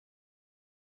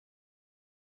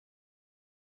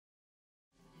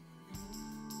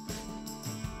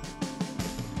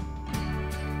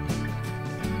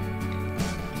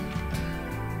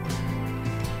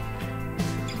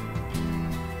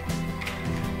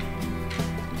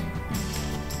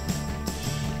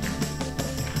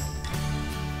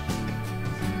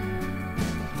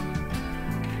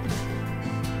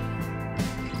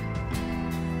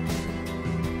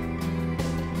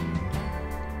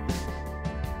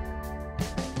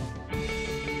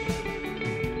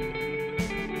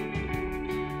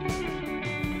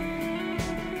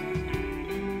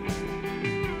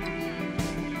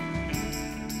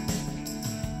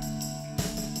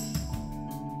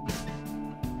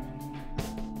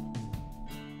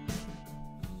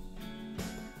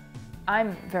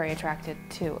I'm very attracted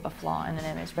to a flaw in an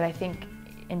image, but I think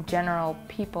in general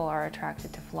people are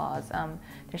attracted to flaws.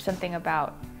 There's something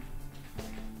about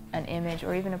an image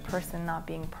or even a person not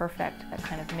being perfect that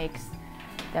kind of makes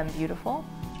them beautiful.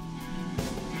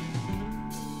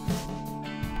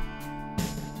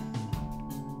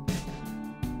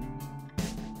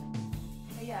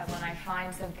 But yeah, when I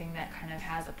find something that kind of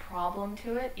has a problem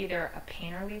to it, either a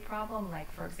painterly problem,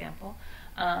 like for example,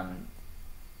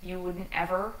 you wouldn't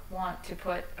ever want to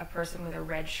put a person with a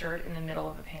red shirt in the middle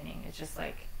of a painting. It's just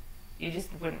like, you just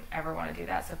wouldn't ever want to do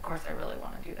that, so of course I really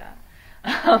want to do that.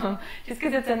 Just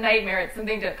because it's a nightmare, it's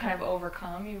something to kind of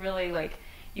overcome. You really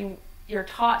you're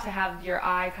taught to have your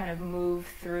eye kind of move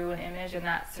through an image, and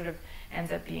that sort of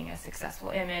ends up being a successful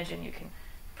image, and you can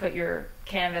put your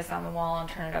canvas on the wall and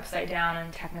turn it upside down,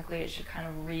 and technically it should kind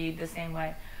of read the same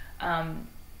way.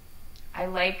 I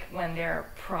like when there are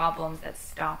problems that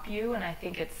stop you, and I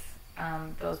think it's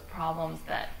those problems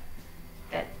that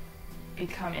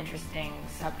become interesting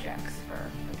subjects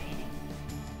for painting.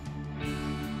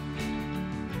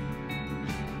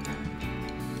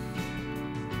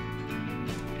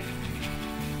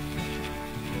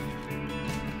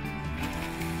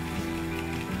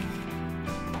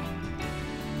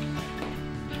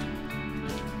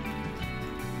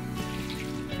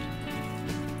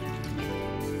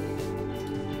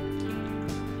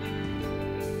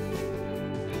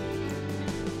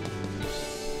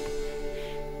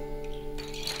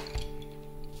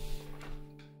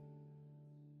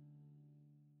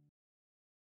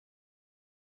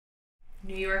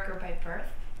 New Yorker by birth,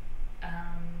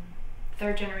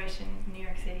 third generation New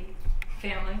York City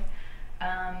family.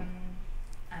 I'm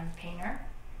a painter.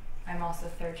 I'm also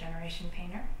third generation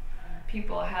painter.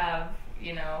 People have,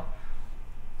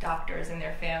 doctors in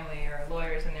their family or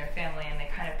lawyers in their family, and they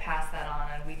kind of pass that on,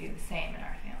 and we do the same in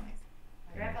our families.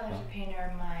 My grandfather's a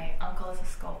painter, my uncle is a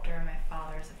sculptor, my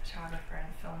father's a photographer and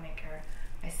filmmaker,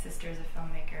 my sister's a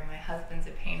filmmaker, my husband's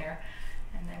a painter,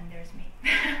 and then there's me.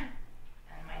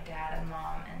 My dad and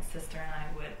mom and sister and I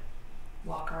would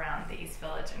walk around the East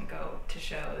Village and go to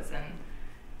shows and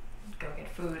go get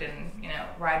food and,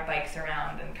 ride bikes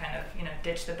around and kind of,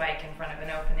 ditch the bike in front of an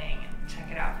opening and check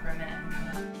it out for a minute.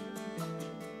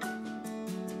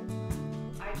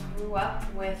 I grew up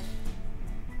with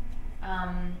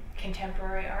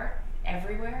contemporary art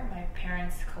everywhere. My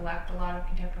parents collect a lot of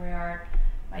contemporary art.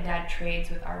 My dad trades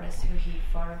with artists who he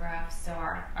photographs, so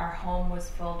our home was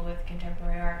filled with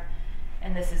contemporary art.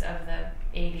 And this is of the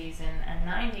 80s and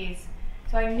 90s.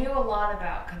 So I knew a lot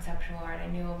about conceptual art.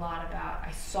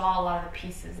 I saw a lot of the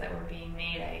pieces that were being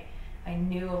made. I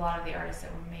knew a lot of the artists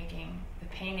that were making the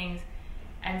paintings.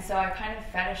 And so I kind of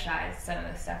fetishized some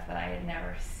of the stuff that I had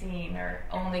never seen or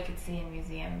only could see in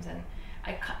museums. And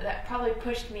that probably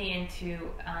pushed me into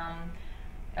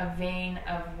a vein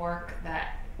of work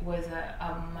that was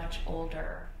a much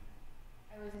older.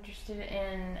 I was interested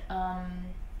in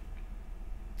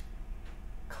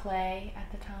clay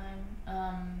at the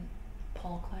time,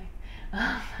 Paul Klee,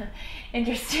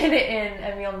 interested in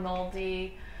Emil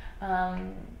Nolde,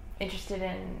 interested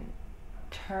in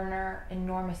Turner,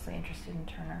 enormously interested in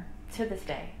Turner, to this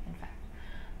day, in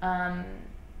fact.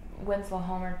 Winslow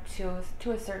Homer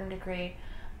to a certain degree,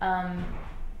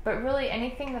 but really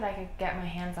anything that I could get my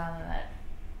hands on that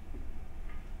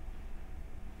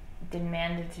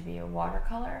demanded to be a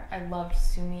watercolor. I loved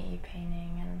sumi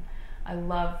painting, and I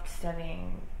loved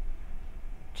studying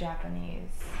Japanese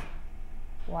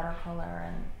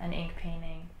watercolor and ink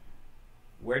painting.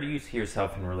 Where do you see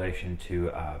yourself in relation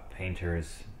to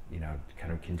painters,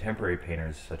 kind of contemporary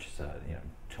painters such as,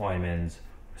 Toymans,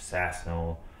 or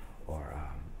Sasnell, or,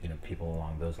 people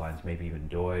along those lines, maybe even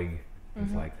Doig,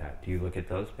 things like that. Do you look at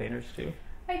those painters too?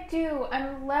 I do.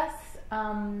 I'm less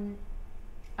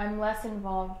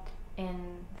involved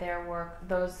in their work.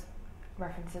 Those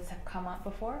references have come up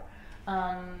before.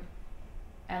 And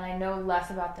I know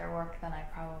less about their work than I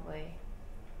probably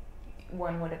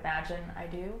one would imagine I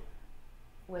do.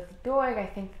 With Doig, I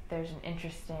think that there's an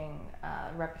interesting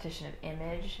repetition of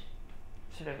image,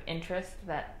 sort of interest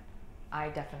that I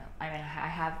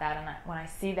have that, and when I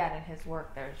see that in his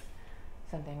work, there's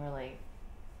something really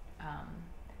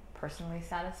personally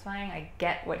satisfying. I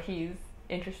get what he's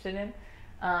interested in.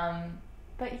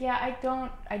 But yeah,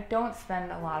 I don't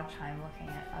spend a lot of time looking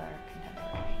at other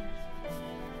contemporary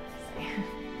painters.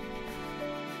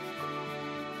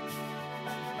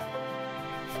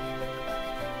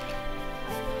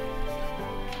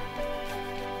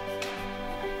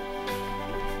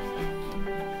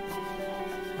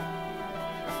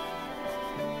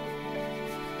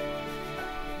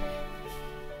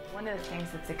 One of the things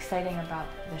that's exciting about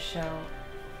the show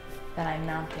that I'm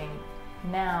mounting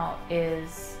now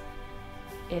is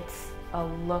it's a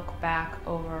look back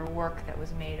over work that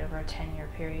was made over a 10-year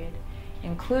period,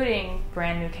 including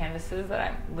brand new canvases that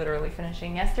I'm literally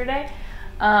finishing yesterday,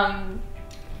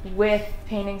 with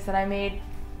paintings that I made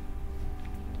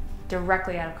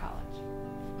directly out of college.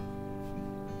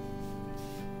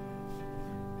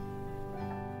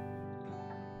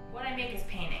 What I make is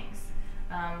paintings,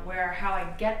 where how I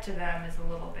get to them is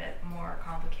a little bit more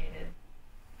complicated.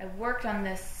 I worked on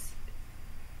this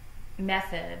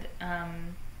method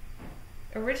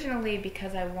originally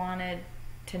because I wanted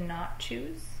to not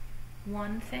choose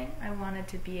one thing. I wanted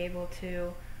to be able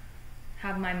to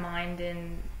have my mind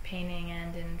in painting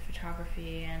and in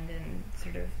photography and in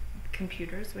sort of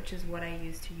computers, which is what I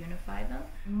use to unify them.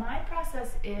 My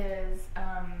process is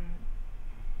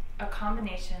a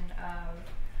combination of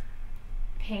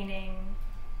painting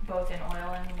both in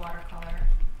oil and watercolor,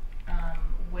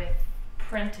 with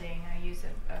printing. I use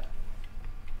a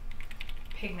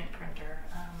pigment printer,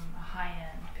 a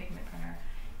high-end pigment printer,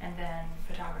 and then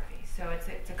photography. So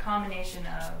it's a combination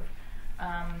of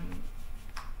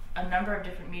a number of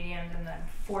different mediums and then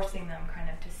forcing them kind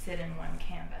of to sit in one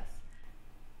canvas.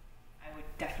 I would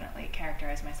definitely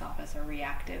characterize myself as a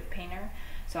reactive painter.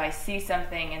 So I see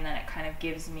something and then it kind of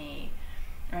gives me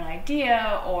an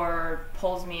idea or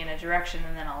pulls me in a direction,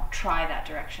 and then I'll try that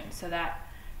direction. So that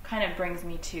kind of brings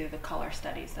me to the color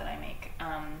studies that I make.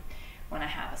 When I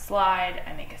have a slide,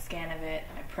 I make a scan of it,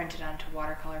 I print it onto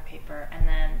watercolor paper, and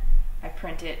then I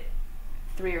print it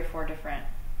 3 or 4 different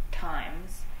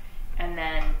times, and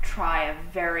then try a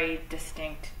very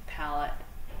distinct palette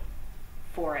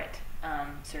for it,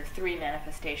 sort of 3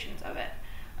 manifestations of it.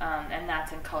 And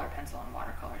that's in color pencil and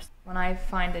watercolors. When I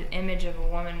find an image of a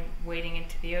woman wading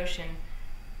into the ocean,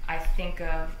 I think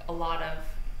of a lot of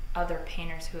other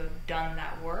painters who have done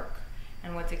that work.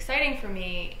 And what's exciting for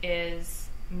me is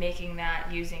making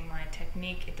that using my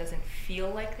technique. It doesn't feel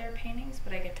like their paintings,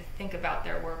 but I get to think about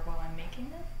their work while I'm making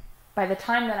them. By the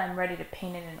time that I'm ready to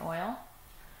paint it in oil,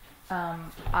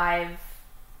 I've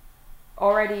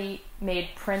already made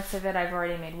prints of it, I've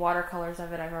already made watercolors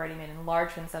of it, I've already made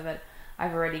enlargements of it,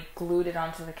 I've already glued it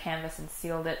onto the canvas and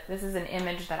sealed it. This is an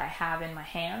image that I have in my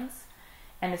hands,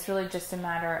 and it's really just a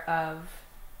matter of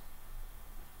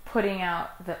putting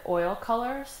out the oil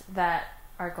colors that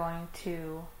are going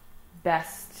to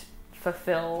best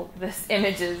fulfill this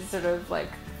image's sort of like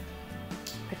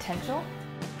potential.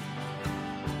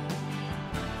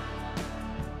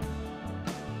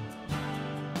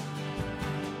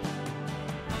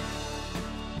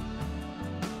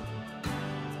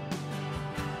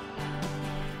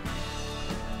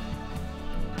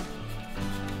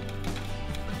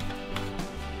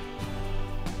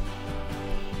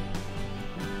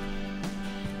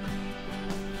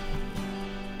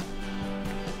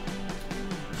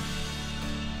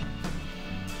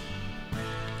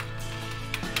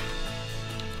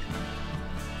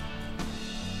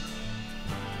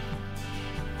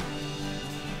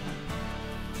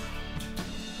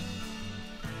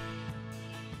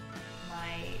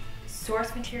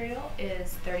 Source material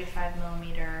is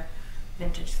 35mm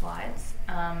vintage slides,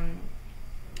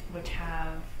 which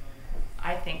have,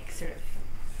 I think, sort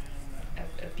of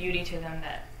a beauty to them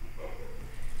that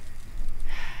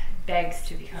begs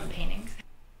to become paintings.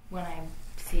 When I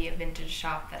see a vintage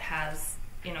shop that has,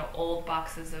 you know, old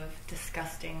boxes of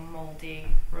disgusting, moldy,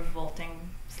 revolting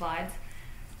slides,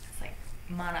 it's like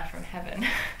manna from heaven.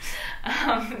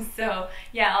 So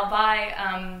yeah,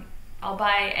 I'll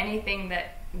buy anything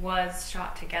that was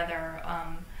shot together,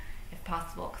 if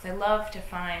possible, because I love to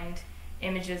find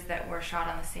images that were shot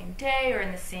on the same day or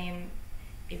in the same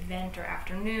event or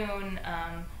afternoon,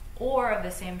 or of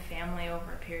the same family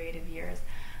over a period of years.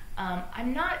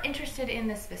 I'm not interested in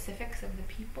the specifics of the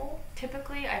people.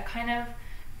 Typically, I kind of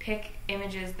pick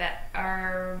images that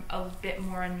are a bit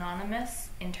more anonymous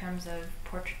in terms of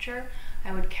portraiture.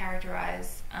 I would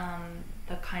characterize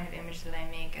the kind of image that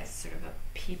I make as sort of a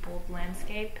peopled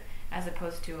landscape, as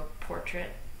opposed to a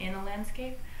portrait in a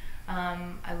landscape.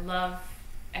 I love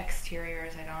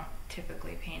exteriors. I don't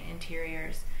typically paint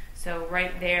interiors. So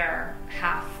right there,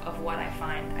 half of what I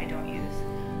find I don't use.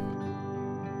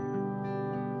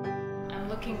 I'm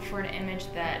looking for an image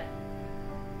that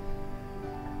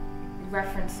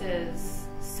references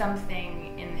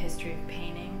something in the history of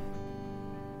painting.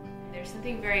 There's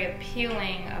something very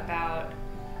appealing about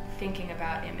thinking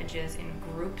about images in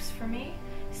groups for me.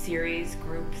 Series,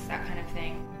 groups, that kind of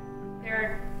thing. There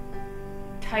are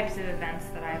types of events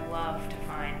that I love to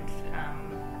find.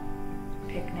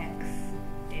 Picnics,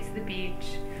 days at the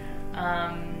beach.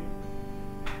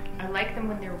 I like them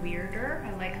when they're weirder.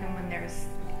 I like them when there's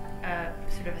a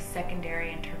sort of a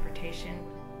secondary interpretation.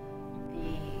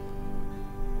 The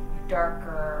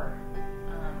darker,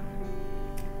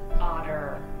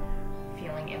 odder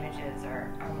feeling images are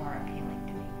more appealing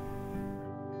to me.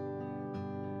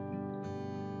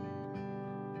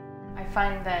 I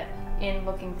find that in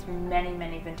looking through many,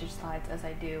 many vintage slides, as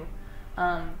I do,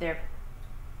 there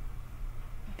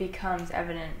becomes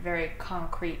evident very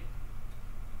concrete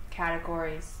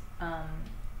categories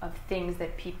of things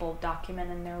that people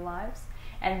document in their lives,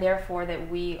 and therefore that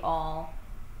we all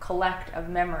collect of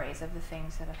memories of the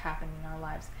things that have happened in our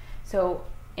lives. So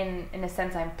in a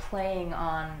sense, I'm playing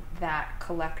on that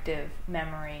collective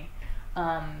memory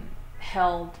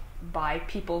held by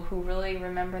people who really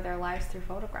remember their lives through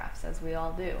photographs, as we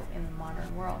all do in the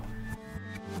modern world.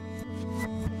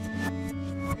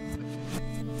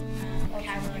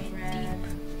 Ultramarine red,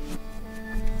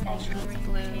 ultramarine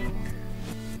blue,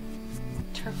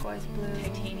 turquoise blue,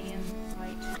 titanium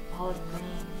white, olive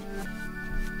green,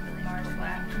 really Mars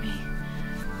black for me,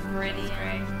 meridian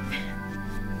gray,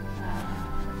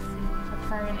 let's see, a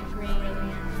permanent green,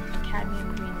 a cadmium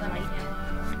green, light yellow,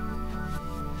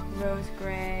 rose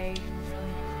gray,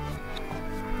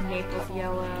 Naples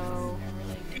yellow,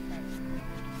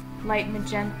 light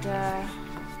magenta,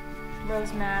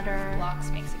 rose madder. Blocks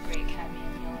makes a great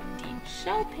cadmium yellow. Deep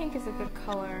shell pink is a good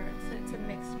color. It's a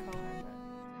mixed color.